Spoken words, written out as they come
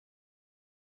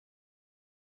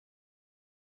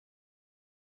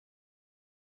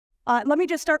Let me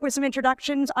just start with some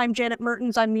introductions. I'm Janet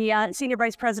Mertens. I'm the Senior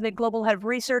Vice President, Global Head of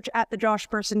Research at the Josh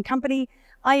Bersin Company.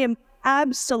 I am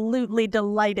absolutely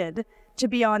delighted to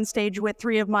be on stage with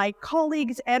three of my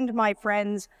colleagues and my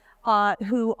friends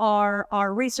who are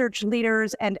our research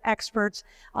leaders and experts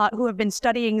who have been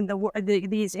studying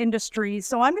these industries.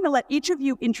 So I'm going to let each of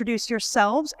you introduce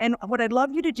yourselves. And what I'd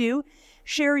love you to do,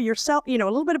 share yourself, a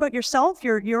little bit about yourself,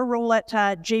 your role at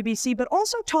JBC, but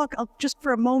also talk just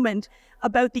for a moment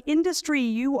about the industry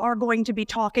you are going to be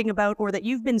talking about or that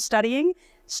you've been studying.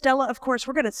 Stella, of course,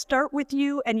 we're going to start with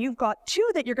you, and you've got two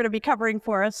that you're going to be covering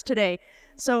for us today.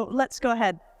 So let's go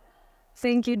ahead.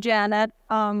 Thank you, Janet.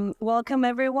 Welcome,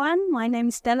 everyone. My name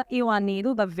is Stella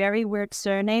Ioannidou, a very weird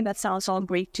surname that sounds all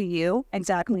Greek to you.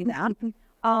 Exactly that.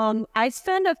 I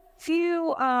spent a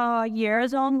few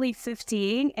years, only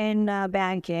 15, in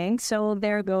banking. So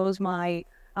there goes my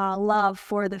love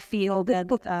for the field that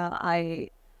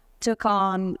I took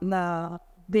on the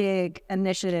big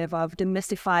initiative of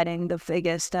demystifying the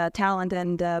biggest talent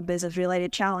and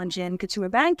business-related challenge in consumer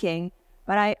banking.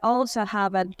 But I also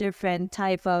have a different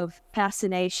type of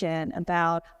fascination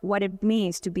about what it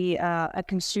means to be a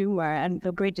consumer and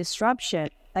the great disruption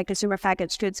that consumer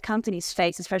packaged goods companies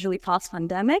face, especially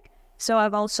post-pandemic. So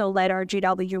I've also led our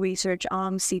GW research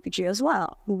on CPG as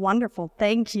well. Wonderful.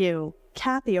 Thank you.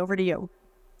 Kathy, over to you.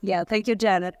 Yeah, thank you,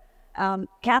 Janet.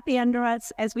 Kathy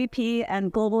Enderatz, SVP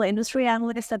and Global Industry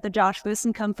Analyst at the Josh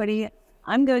Bersin Company.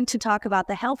 I'm going to talk about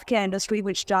the healthcare industry,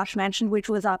 which Josh mentioned, which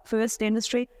was our first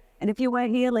industry. And if you were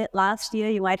here last year,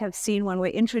 you might have seen when we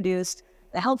introduced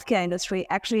the healthcare industry,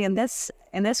 actually in this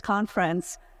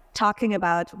conference, talking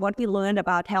about what we learned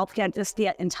about healthcare, just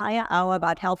the entire hour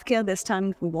about healthcare. This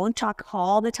time, we won't talk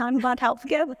all the time about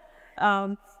healthcare.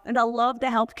 And I love the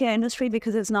healthcare industry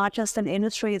because it's not just an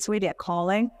industry, it's really a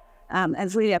calling.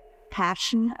 It's really a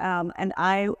passion. And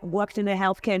I worked in the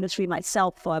healthcare industry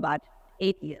myself for about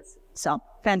 8 years. So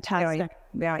fantastic.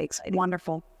 Very exciting.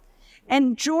 Wonderful.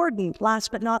 And Jordan,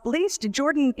 last but not least,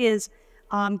 Jordan is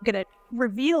going to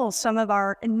reveal some of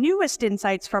our newest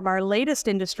insights from our latest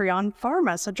industry on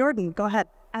pharma. So Jordan, go ahead.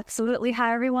 Absolutely.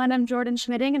 Hi, everyone. I'm Jordan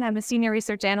Schmitting, and I'm a Senior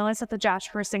Research Analyst at the Josh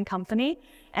Bersin Company.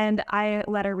 And I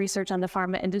led our research on the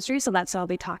pharma industry, so that's what I'll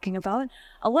be talking about.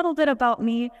 A little bit about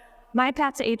me. My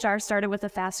path to HR started with a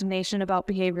fascination about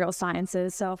behavioral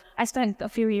sciences. So I spent a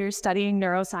few years studying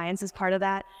neuroscience as part of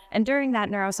that. And during that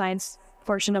neuroscience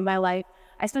portion of my life,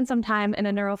 I spent some time in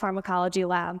a neuropharmacology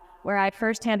lab where I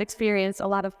firsthand experienced a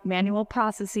lot of manual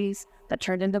processes that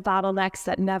turned into bottlenecks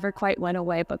that never quite went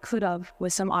away, but could have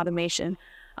with some automation.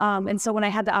 And so when I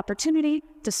had the opportunity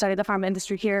to study the pharma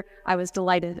industry here, I was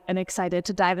delighted and excited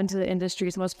to dive into the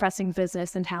industry's most pressing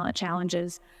business and talent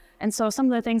challenges. And so some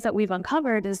of the things that we've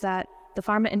uncovered is that the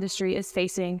pharma industry is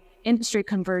facing industry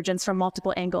convergence from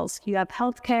multiple angles. You have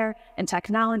healthcare and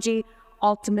technology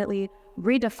ultimately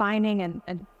redefining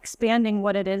and expanding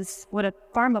what it is, what a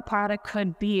pharma product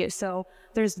could be. So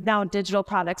there's now digital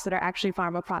products that are actually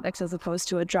pharma products as opposed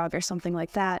to a drug or something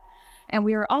like that. And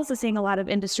we are also seeing a lot of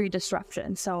industry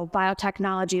disruption. So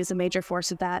biotechnology is a major force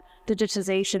of that.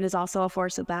 Digitization is also a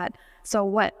force of that. So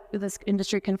what this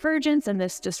industry convergence and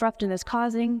this disruption is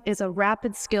causing is a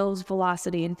rapid skills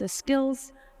velocity. And the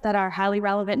skills that are highly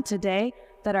relevant today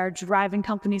that are driving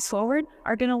companies forward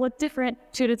are going to look different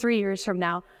 2 to 3 years from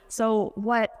now. So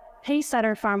what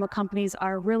Pacesetter pharma companies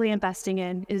are really investing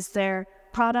in is their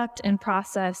product and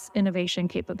process innovation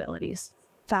capabilities.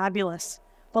 Fabulous.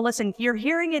 Well, listen, you're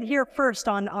hearing it here first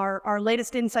on our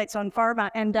latest insights on pharma.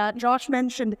 And Josh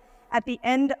mentioned at the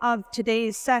end of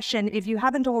today's session, if you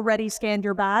haven't already scanned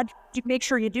your badge, make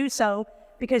sure you do so,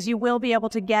 because you will be able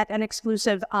to get an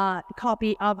exclusive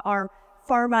copy of our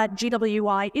pharma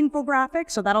GWI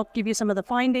infographic. So that'll give you some of the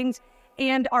findings,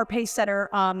 and our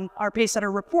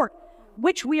Pacesetter report,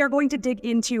 which we are going to dig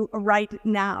into right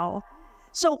now.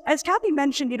 So as Kathy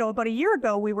mentioned, about a year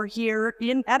ago, we were here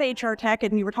at HR Tech,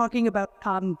 and we were talking about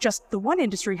just the one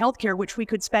industry, healthcare, which we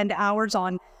could spend hours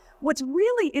on. What's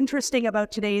really interesting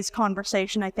about today's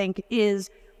conversation, I think, is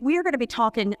we are going to be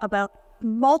talking about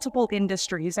multiple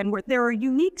industries, and there are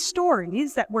unique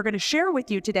stories that we're going to share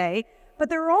with you today, but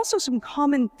there are also some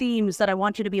common themes that I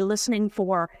want you to be listening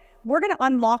for. We're going to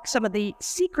unlock some of the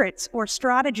secrets or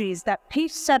strategies that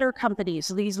Pacesetter companies,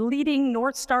 these leading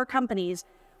North Star companies,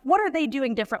 what are they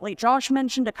doing differently? Josh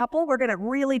mentioned a couple. We're going to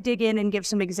really dig in and give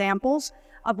some examples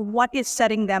of what is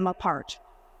setting them apart.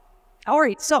 All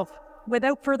right, so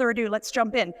without further ado, let's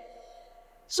jump in.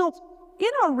 So in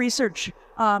our research,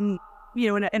 and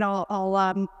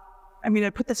I'm going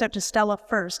to put this out to Stella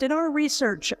first. In our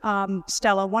research,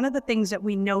 Stella, one of the things that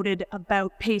we noted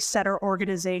about Pacesetter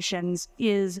organizations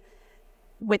is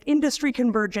with industry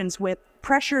convergence, with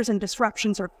pressures and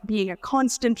disruptions are being a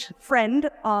constant friend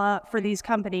for these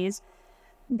companies,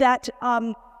 that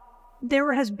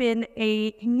there has been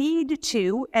a need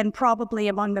to, and probably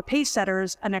among the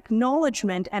pacesetters, an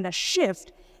acknowledgement and a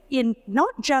shift in not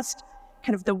just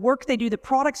kind of the work they do, the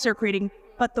products they're creating,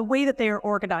 but the way that they are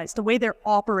organized, the way they're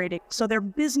operating. So their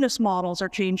business models are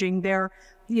changing, their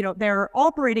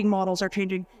operating models are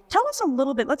changing. Tell us a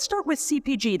little bit, let's start with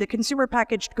CPG, the consumer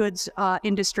packaged goods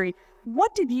industry.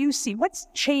 What did you see? What's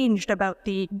changed about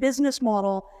the business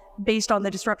model based on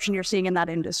the disruption you're seeing in that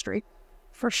industry?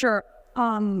 For sure.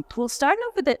 We'll start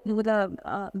off with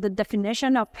the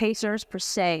definition of pacers per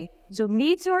se. So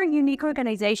these are unique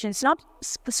organizations, not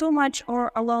so much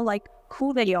or alone like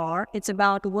who they are, it's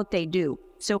about what they do.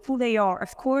 So who they are,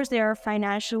 of course, they are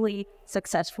financially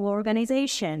successful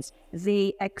organizations.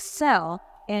 They excel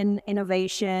in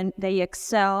innovation, they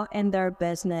excel in their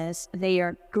business, they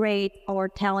are great or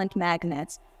talent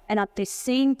magnets. And at the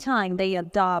same time, they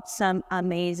adopt some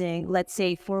amazing, let's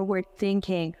say,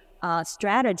 forward-thinking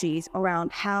strategies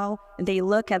around how they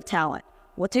look at talent.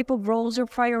 What type of roles are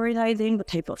prioritizing, what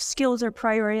type of skills are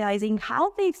prioritizing,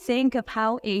 how they think of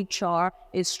how HR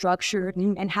is structured,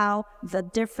 and how the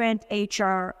different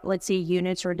HR, let's say,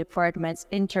 units or departments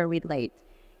interrelate.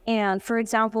 And for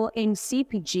example, in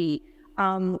CPG,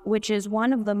 which is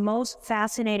one of the most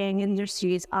fascinating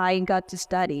industries I got to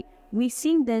study, we've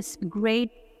seen this great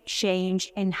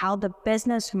change in how the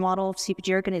business model of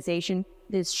CPG organization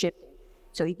is shifting.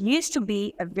 So it used to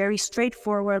be a very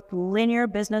straightforward, linear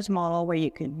business model where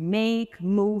you can make,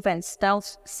 move, and sell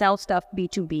stuff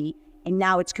B2B. And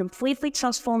now it's completely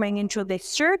transforming into the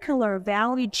circular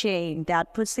value chain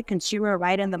that puts the consumer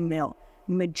right in the middle.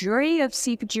 Majority of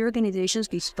CPG organizations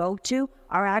we spoke to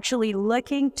are actually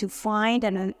looking to find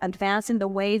and advance in the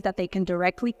ways that they can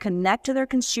directly connect to their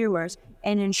consumers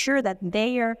and ensure that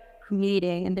they are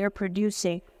creating and they're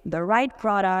producing the right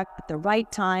product at the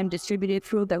right time, distributed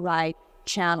through the right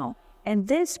channel. And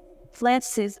this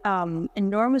places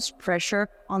enormous pressure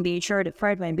on the HR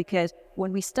department, because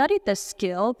when we studied the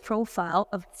skill profile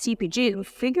of CPG, we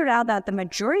figured out that the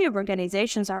majority of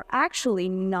organizations are actually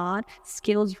not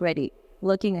skills ready.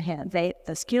 Looking ahead,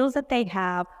 the skills that they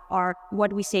have are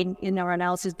what we say in our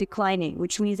analysis declining,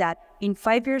 which means that in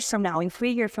 5 years from now, in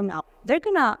 3 years from now, they're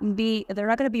not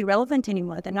going to be relevant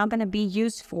anymore. They're not going to be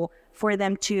useful for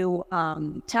them to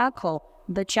tackle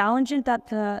the challenges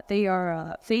that they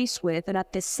are faced with, and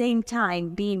at the same time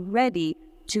being ready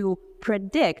to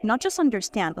predict, not just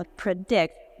understand, but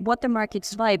predict what the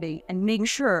market's vibing and make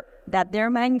sure that their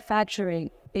manufacturing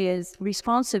is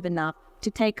responsive enough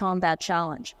to take on that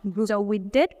challenge. So we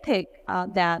did pick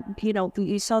that,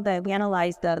 you saw that we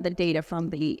analyzed the data from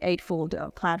the Eightfold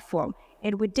platform,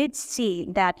 and we did see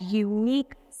that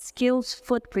unique skills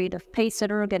footprint of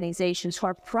pacesetter organizations who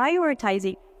are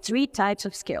prioritizing 3 types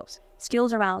of skills.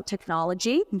 Skills around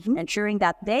technology, ensuring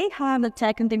that they have the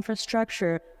tech and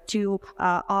infrastructure to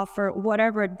offer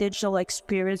whatever digital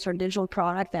experience or digital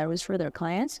product that is for their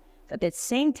clients. But at the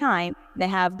same time, they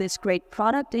have this great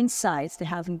product insights. They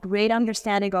have a great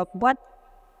understanding of what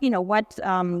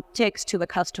ticks to the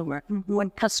customer,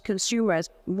 what consumers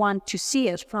want to see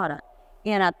as product.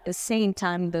 And at the same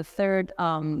time, the third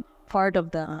part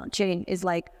of the chain is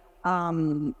like,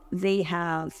 they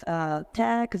have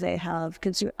tech, they have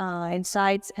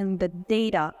insights and the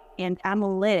data and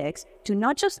analytics to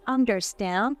not just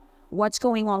understand what's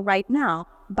going on right now,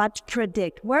 but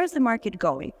predict where is the market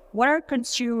going, what are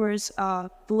consumers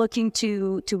looking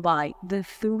to buy. The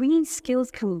 3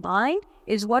 skills combined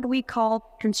is what we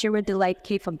call consumer delight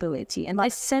capability, and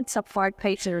this sets apart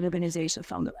pacesetter organization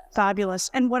from the rest. Fabulous.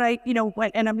 And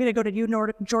and I'm going to go to you,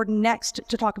 Jordan, next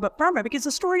to talk about pharma, because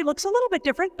the story looks a little bit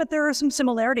different, but there are some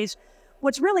similarities.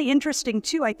 What's really interesting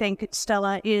too, I think,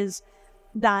 Stella, is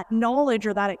that knowledge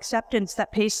or that acceptance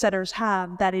that pacesetters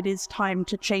have that it is time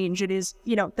to change. It is,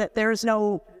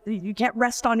 that you can't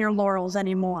rest on your laurels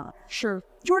anymore. Sure.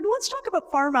 Jordan, let's talk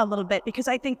about pharma a little bit, because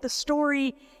I think the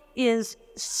story is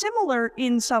similar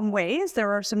in some ways. There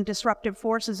are some disruptive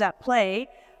forces at play,